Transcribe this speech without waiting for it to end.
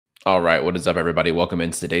All right, what is up, everybody? Welcome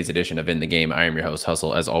into today's edition of In the Game. I am your host,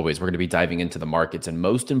 Hustle. As always, we're going to be diving into the markets. And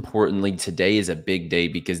most importantly, today is a big day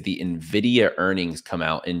because the Nvidia earnings come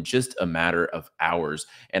out in just a matter of hours.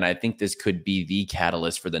 And I think this could be the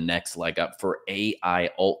catalyst for the next leg up for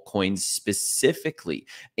AI altcoins specifically.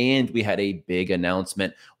 And we had a big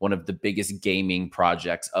announcement, one of the biggest gaming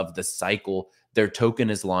projects of the cycle. Their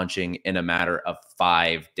token is launching in a matter of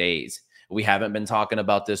 5 days. We haven't been talking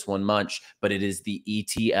about this one much, but it is the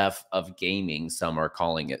ETF of gaming, some are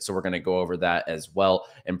calling it. So we're going to go over that as well,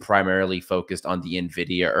 and primarily focused on the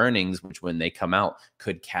Nvidia earnings, which when they come out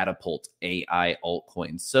could catapult AI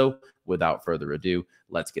altcoins. So without further ado,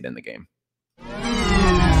 let's get in the game.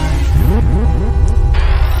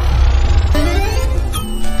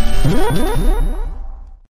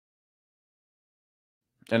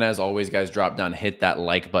 And as always, guys, drop down, hit that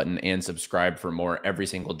like button, and subscribe for more every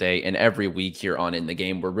single day and every week here on In the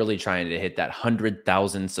Game. We're really trying to hit that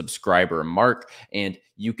 100,000 subscriber mark, and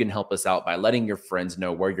you can help us out by letting your friends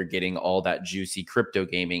know where you're getting all that juicy crypto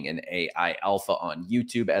gaming and AI alpha on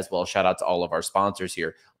YouTube as well. Shout out to all of our sponsors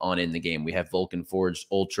here on In the Game. We have Vulcan Forge,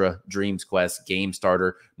 Ultra, Dreams Quest, Game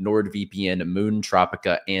Starter, NordVPN,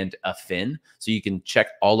 Moontropica, and Affin. So you can check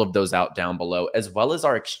all of those out down below, as well as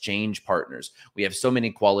our exchange partners. We have so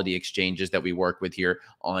many quality exchanges that we work with here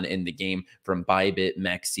on In the Game, from Bybit,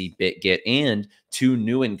 Mexi, BitGet, and two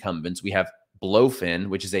new incumbents. We have Blowfin,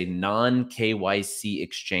 which is a non-KYC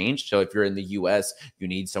exchange. So if you're in the US, you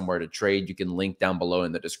need somewhere to trade, you can link down below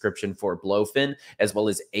in the description for Blowfin, as well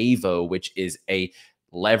as Avo, which is a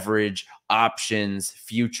leverage, options,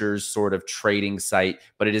 futures sort of trading site,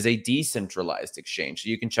 but it is a decentralized exchange. So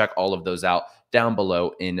you can check all of those out down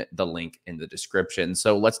below in the link in the description.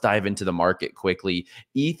 So let's dive into the market quickly.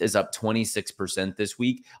 ETH is up 26% this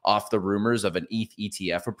week off the rumors of an ETH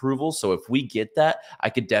ETF approval. So if we get that, I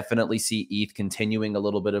could definitely see ETH continuing a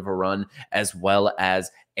little bit of a run, as well as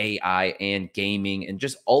AI and gaming and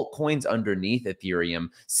just altcoins underneath Ethereum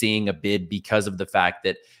seeing a bid because of the fact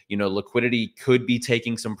that, you know, liquidity could be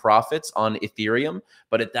taking some profits on Ethereum.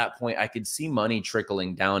 But at that point, I could see money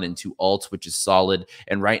trickling down into alts, which is solid.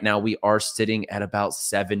 And right now we are sitting at about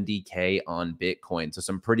 70K on Bitcoin. So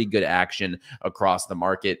some pretty good action across the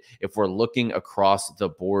market. If we're looking across the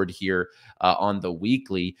board here on the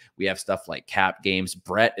weekly, we have stuff like Cap Games.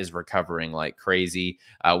 Brett is recovering like crazy.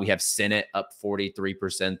 We have Senate up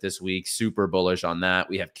 43% this week. Super bullish on that.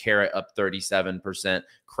 We have Carrot up 37%.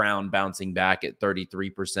 Crown bouncing back at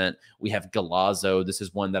 33%. We have Galazo. This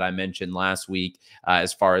is one that I mentioned last week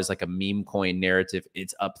as far as like a meme coin narrative.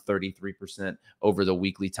 It's up 33% over the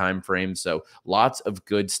weekly time frame. So lots of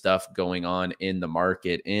good stuff going on in the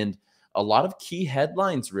market, and a lot of key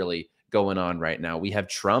headlines really going on right now. We have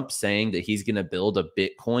Trump saying that he's going to build a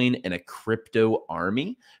Bitcoin and a crypto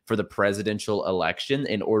army for the presidential election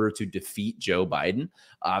in order to defeat Joe Biden.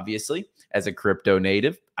 Obviously, as a crypto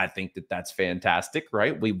native, I think that that's fantastic,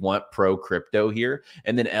 right? We want pro crypto here.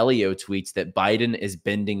 And then Elio tweets that Biden is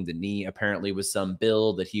bending the knee, apparently with some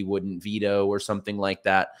bill that he wouldn't veto or something like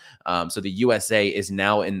that. So the USA is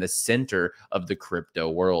now in the center of the crypto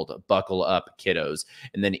world. Buckle up, kiddos.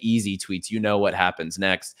 And then Easy tweets, you know what happens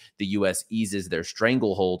next. The US eases their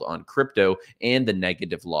stranglehold on crypto and the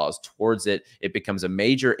negative laws towards it. It becomes a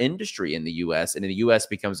major industry in the US, and the US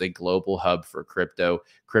becomes a global hub for crypto.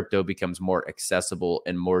 Crypto becomes more accessible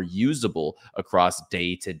and more usable across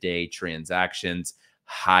day-to-day transactions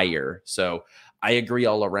higher. So I agree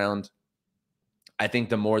all around. I think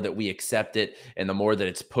the more that we accept it and the more that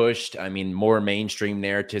it's pushed, I mean, more mainstream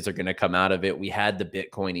narratives are going to come out of it. We had the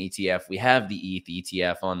Bitcoin ETF. We have the ETH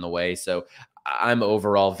ETF on the way. So I'm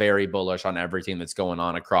overall very bullish on everything that's going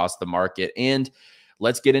on across the market. And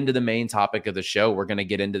let's get into the main topic of the show. We're going to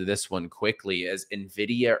get into this one quickly as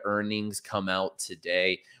Nvidia earnings come out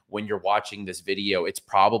today. When you're watching this video, it's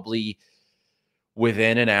probably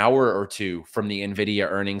within an hour or two from the Nvidia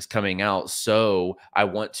earnings coming out. So I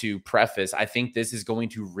want to preface, I think this is going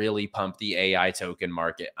to really pump the AI token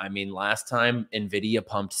market. I mean, last time Nvidia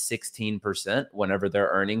pumped 16% whenever their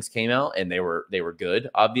earnings came out, and they were good,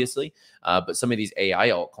 obviously. But some of these AI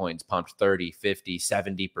altcoins pumped 30, 50,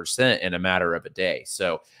 70% in a matter of a day.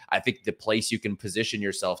 So I think the place you can position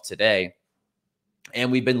yourself today,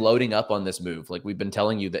 and we've been loading up on this move. Like we've been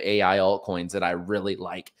telling you the AI altcoins that I really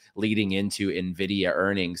like leading into Nvidia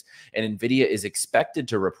earnings. And Nvidia is expected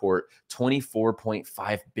to report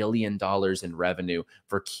 $24.5 billion in revenue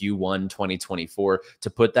for Q1 2024. To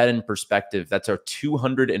put that in perspective, that's a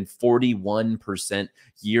 241%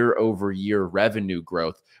 year-over-year revenue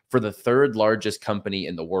growth for the third largest company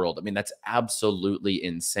in the world. I mean, that's absolutely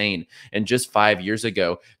insane. And just 5 years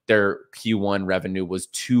ago, their Q1 revenue was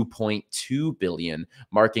 2.2 billion,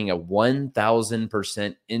 marking a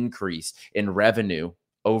 1,000% increase in revenue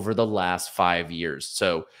over the last 5 years.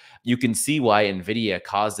 So you can see why Nvidia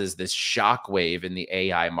causes this shockwave in the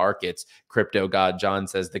AI markets. Crypto God John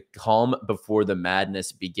says the calm before the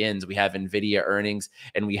madness begins. We have Nvidia earnings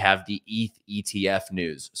and we have the ETH ETF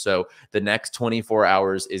news. So the next 24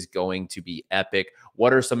 hours is going to be epic.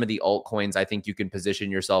 What are some of the altcoins I think you can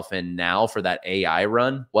position yourself in now for that AI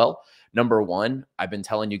run? Well, number one, I've been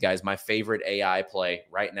telling you guys my favorite AI play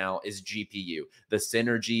right now is GPU. The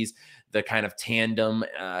synergies, the kind of tandem,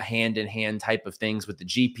 hand-in-hand type of things with the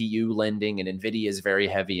GPU lending, and NVIDIA is very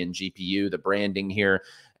heavy in GPU, the branding here.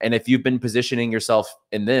 And if you've been positioning yourself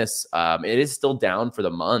in this, it is still down for the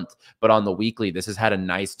month, but on the weekly, this has had a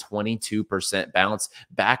nice 22% bounce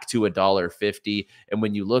back to $1.50. And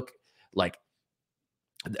when you look like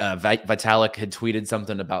Vitalik had tweeted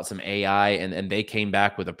something about some AI, and they came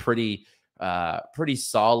back with a pretty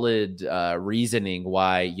solid reasoning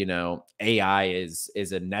why, you know, AI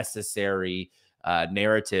is a necessary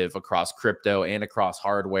narrative across crypto and across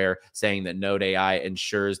hardware, saying that Node AI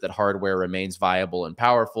ensures that hardware remains viable and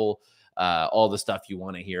powerful. All the stuff you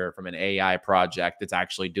want to hear from an AI project that's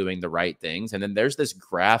actually doing the right things. And then there's this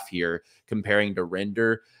graph here comparing to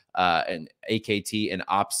Render and AKT and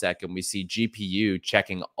OPSEC, and we see GPU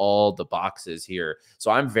checking all the boxes here.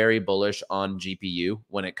 So I'm very bullish on GPU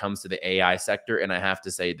when it comes to the AI sector, and I have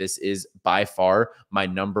to say this is by far my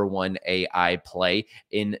number one AI play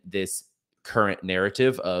in this current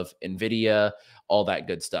narrative of NVIDIA, all that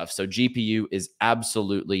good stuff. So GPU is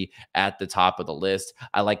absolutely at the top of the list.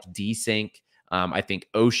 I like 𝗔𝗥𝗡. I think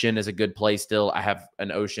Ocean is a good play still. I have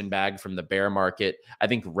an Ocean bag from the bear market. I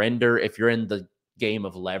think Render, if you're in the game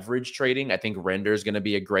of leverage trading, I think Render is going to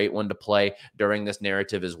be a great one to play during this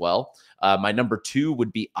narrative as well. My number two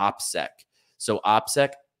would be OPSEC. So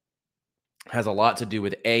OPSEC has a lot to do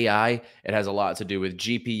with AI. It has a lot to do with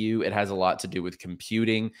GPU. It has a lot to do with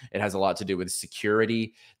computing. It has a lot to do with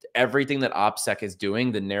security. Everything that OPSEC is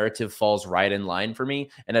doing, the narrative falls right in line for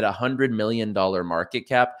me. And at $100 million market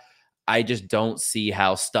cap, I just don't see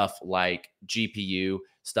how stuff like GPU,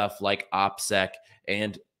 stuff like OPSEC,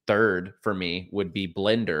 and third for me would be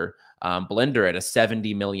Blender. Blender at a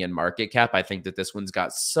 70 million market cap. I think that this one's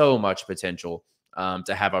got so much potential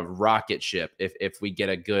to have a rocket ship if we get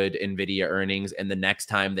a good NVIDIA earnings and the next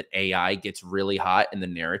time that AI gets really hot in the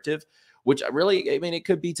narrative, which really, I mean, it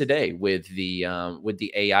could be today with the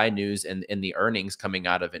AI news and the earnings coming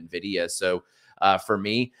out of NVIDIA. So for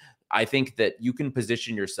me, I think that you can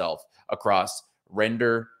position yourself across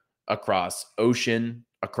Render, across Ocean,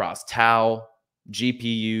 across Tau,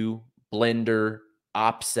 GPU, Blender,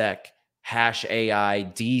 OPSEC, Hash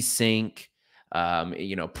AI, 𝗔𝗥𝗡,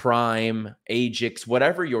 you know, Prime, Ajax,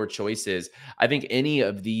 whatever your choice is. I think any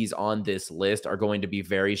of these on this list are going to be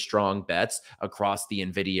very strong bets across the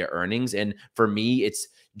NVIDIA earnings. And for me, it's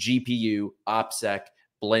GPU, OPSEC,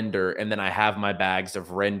 Blender, and then I have my bags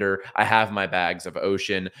of Render. I have my bags of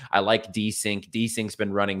Ocean. I like 𝗔𝗥𝗡. 𝗔𝗥𝗡's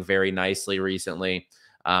been running very nicely recently.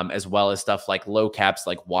 As well as stuff like low caps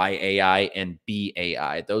like YAI and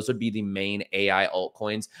BAI. Those would be the main AI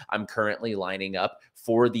altcoins I'm currently lining up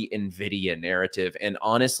for the NVIDIA narrative. And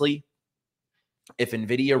honestly, if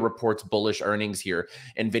NVIDIA reports bullish earnings here,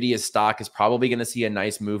 NVIDIA's stock is probably going to see a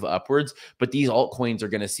nice move upwards, but these altcoins are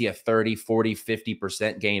going to see a 30, 40,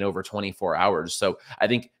 50% gain over 24 hours. So I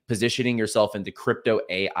think positioning yourself into crypto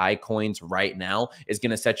AI coins right now is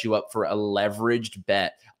going to set you up for a leveraged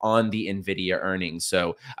bet on the NVIDIA earnings.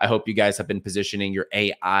 So I hope you guys have been positioning your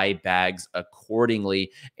AI bags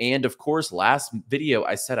accordingly. And of course, last video,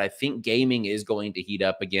 I said, I think gaming is going to heat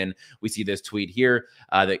up again. We see this tweet here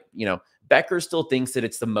that, you know, Becker still thinks that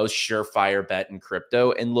it's the most surefire bet in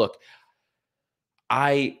crypto. And look,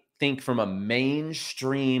 I think from a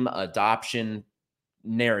mainstream adoption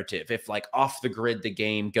narrative, if like off the grid the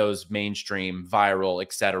game goes mainstream, viral,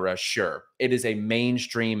 etc., sure, it is a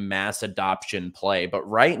mainstream mass adoption play, but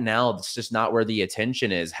right now it's just not where the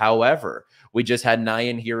attention is. However, we just had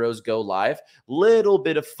Nyan Heroes go live, little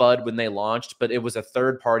bit of FUD when they launched, but it was a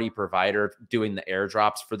third-party provider doing the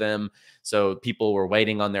airdrops for them, so people were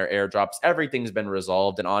waiting on their airdrops. Everything's been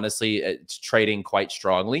resolved, and honestly, it's trading quite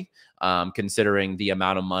strongly. Considering the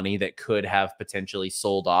amount of money that could have potentially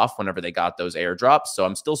sold off whenever they got those airdrops. So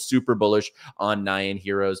I'm still super bullish on Nyan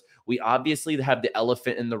Heroes. We obviously have the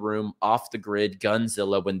elephant in the room, off the grid,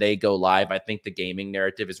 Gunzilla. When they go live, I think the gaming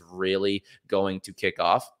narrative is really going to kick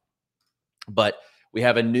off. But we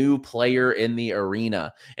have a new player in the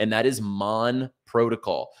arena, and that is Mon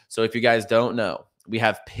Protocol. So if you guys don't know, we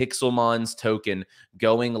have Pixelmon's token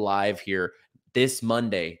going live here this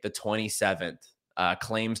Monday, the 27th.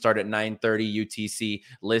 Claim start at 9:30 UTC,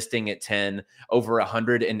 listing at 10. Over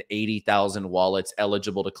 180,000 wallets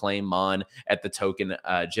eligible to claim Mon at the token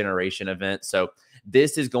generation event. So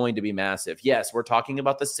this is going to be massive. Yes, we're talking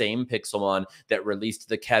about the same Pixelmon that released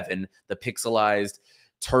the Kevin, the pixelized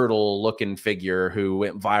turtle looking figure who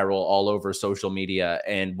went viral all over social media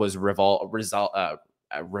and was revived.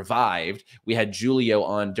 We had Julio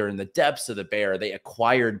on during the depths of the bear. They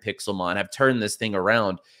acquired Pixelmon, have turned this thing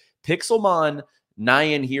around. Pixelmon,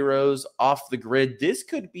 Nyan Heroes, Off the Grid. This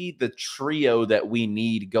could be the trio that we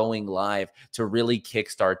need going live to really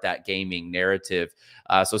kickstart that gaming narrative.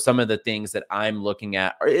 So some of the things that I'm looking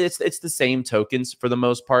at, it's the same tokens for the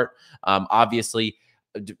most part. Obviously,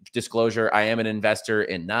 disclosure, I am an investor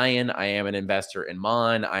in Nyan, I am an investor in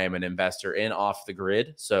Mon, I am an investor in Off the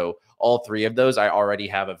Grid. So all three of those, I already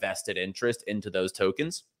have a vested interest into those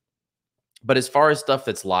tokens. But as far as stuff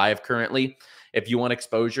that's live currently, if you want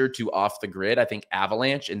exposure to Off the Grid, I think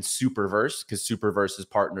Avalanche and Superverse, because Superverse is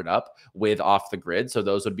partnered up with Off the Grid. So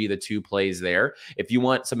those would be the two plays there. If you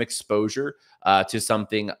want some exposure to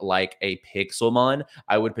something like a Pixelmon,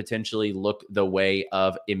 I would potentially look the way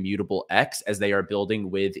of 𝗏𝗏𝗡𝗏, as they are building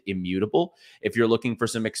with Immutable. If you're looking for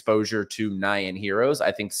some exposure to Nyan Heroes,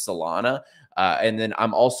 I think Solana. And then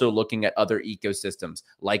I'm also looking at other ecosystems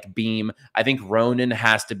like Beam. I think Ronin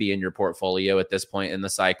has to be in your portfolio at this point in the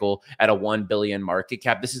cycle at a 1 billion market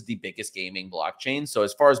cap. This is the biggest gaming blockchain. So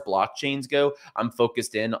as far as blockchains go, I'm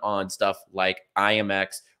focused in on stuff like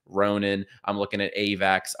IMX, Ronin. I'm looking at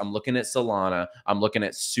AVAX. I'm looking at Solana. I'm looking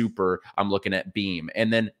at Super. I'm looking at Beam.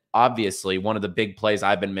 And then obviously one of the big plays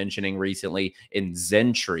I've been mentioning recently in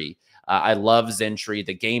Zentree. I love Zentree,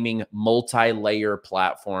 the gaming multi-layer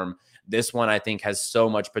platform. This one, I think, has so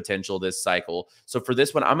much potential this cycle. So for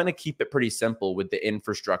this one, I'm going to keep it pretty simple with the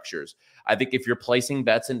infrastructures. I think if you're placing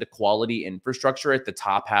bets into quality infrastructure at the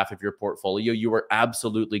top half of your portfolio, you are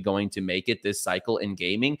absolutely going to make it this cycle in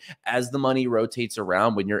gaming as the money rotates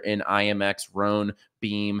around. When you're in IMX, Roan,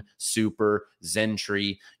 Beam, Super,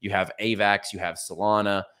 Zentree, you have AVAX, you have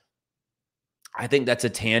Solana. I think that's a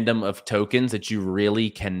tandem of tokens that you really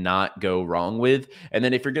cannot go wrong with. And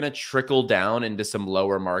then if you're going to trickle down into some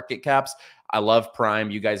lower market caps, I love Prime.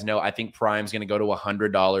 You guys know I think Prime's going to go to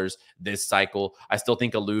 $100 this cycle. I still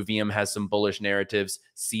think Illuvium has some bullish narratives.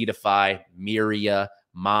 Seedify, Myria,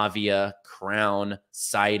 Mavia, Crown,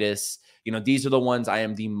 Sidus. You know, these are the ones I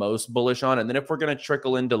am the most bullish on. And then if we're going to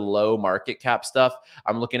trickle into low market cap stuff,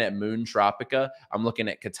 I'm looking at Moon Tropica. I'm looking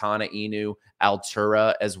at Katana Inu,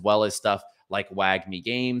 Altura, as well as stuff like WAGMI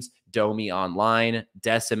Games, Domi Online,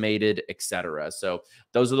 Decimated, etc. So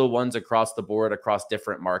those are the ones across the board, across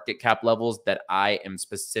different market cap levels that I am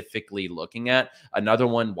specifically looking at. Another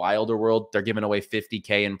one, Wilder World, they're giving away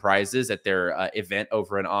 $50K in prizes at their event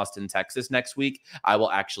over in Austin, Texas next week. I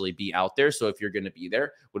will actually be out there. So if you're going to be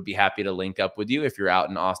there, would be happy to link up with you if you're out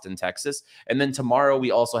in Austin, Texas. And then tomorrow,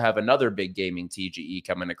 we also have another big gaming TGE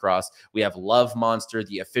coming across. We have Love Monster,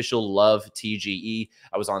 the official Love TGE.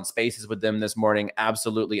 I was on Spaces with them this morning.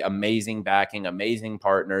 Absolutely amazing backing, amazing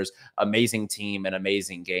partners, amazing team, and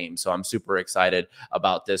amazing game. So I'm super excited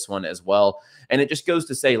about this one as well. And it just goes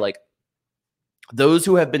to say, like, those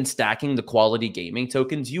who have been stacking the quality gaming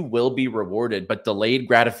tokens, you will be rewarded, but delayed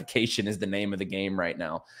gratification is the name of the game right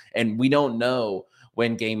now. And we don't know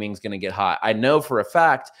when gaming's going to get hot. I know for a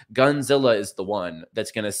fact Gunzilla is the one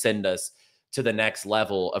that's going to send us to the next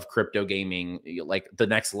level of crypto gaming, like the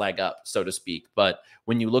next leg up, so to speak. But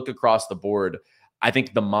when you look across the board, I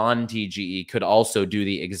think the Mon TGE could also do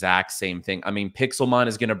the exact same thing. I mean, Pixelmon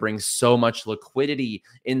is going to bring so much liquidity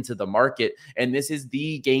into the market, and this is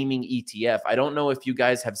the gaming ETF. I don't know if you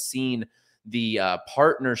guys have seen the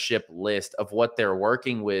partnership list of what they're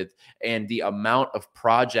working with and the amount of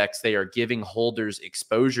projects they are giving holders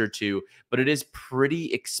exposure to, but it is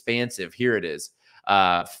pretty expansive. Here it is.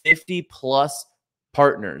 50 plus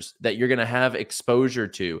partners that you're going to have exposure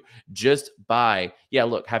to just by, yeah,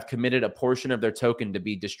 look, have committed a portion of their token to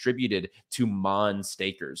be distributed to Mon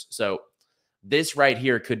stakers. So this right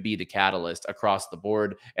here could be the catalyst across the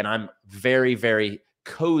board. And I'm very, very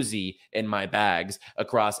cozy in my bags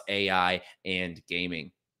across AI and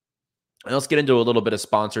gaming. And let's get into a little bit of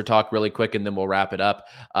sponsor talk really quick, and then we'll wrap it up.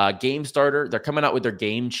 GameStarter, they're coming out with their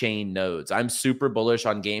game chain nodes. I'm super bullish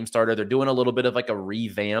on GameStarter. They're doing a little bit of like a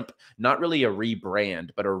revamp, not really a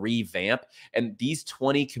rebrand, but a revamp. And these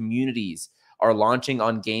 20 communities are launching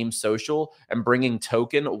on Game Social and bringing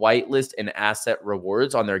token, whitelist, and asset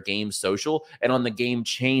rewards on their Game Social. And on the Game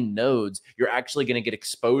Chain nodes, you're actually going to get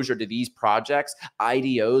exposure to these projects,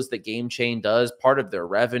 IDOs that Game Chain does, part of their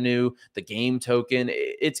revenue, the game token.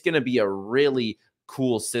 It's going to be a really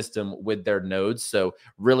cool system with their nodes. So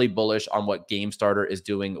really bullish on what GameStarter is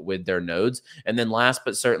doing with their nodes. And then last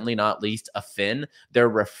but certainly not least, 𝗏𝗏, their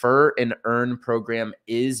refer and earn program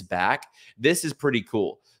is back. This is pretty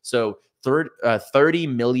cool. So 30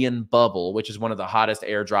 million bubble, which is one of the hottest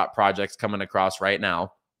airdrop projects coming across right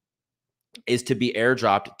now, is to be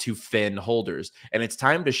airdropped to 𝗏𝗏 holders. And it's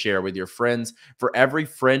time to share with your friends. For every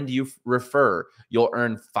friend you refer, you'll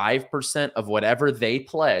earn 5% of whatever they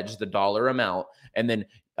pledge, the dollar amount. And then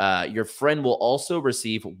your friend will also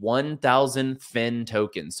receive 1,000 𝗏𝗏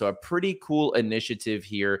tokens. So a pretty cool initiative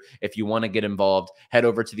here. If you want to get involved, head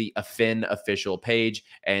over to the 𝗏𝗏 official page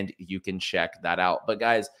and you can check that out. But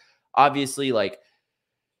guys, obviously, like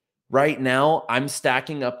right now, I'm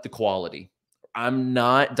stacking up the quality. I'm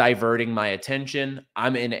not diverting my attention.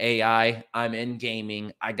 I'm in AI. I'm in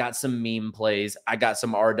gaming. I got some meme plays. I got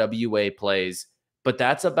some RWA plays, but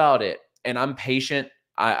that's about it. And I'm patient.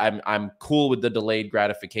 I'm cool with the delayed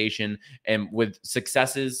gratification, and with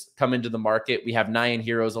successes come into the market. We have Nyan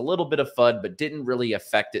Heroes, a little bit of FUD, but didn't really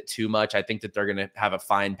affect it too much. I think that they're going to have a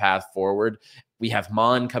fine path forward. We have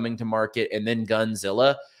Mon coming to market, and then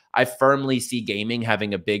Gunzilla. I firmly see gaming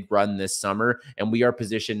having a big run this summer, and we are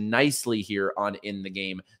positioned nicely here on In the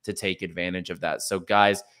Game to take advantage of that. So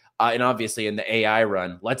guys, and obviously in the AI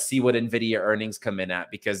run, let's see what Nvidia earnings come in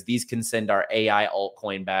at, because these can send our AI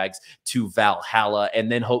altcoin bags to Valhalla,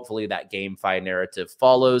 and then hopefully that GameFi narrative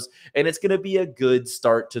follows, and it's going to be a good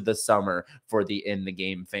start to the summer for the In the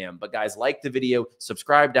Game fam. But guys, like the video,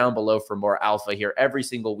 subscribe down below for more alpha here every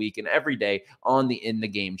single week and every day on the In the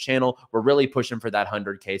Game channel. We're really pushing for that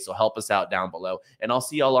 100K, so help us out down below, and I'll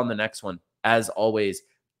see y'all on the next one. As always,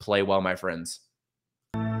 play well, my friends.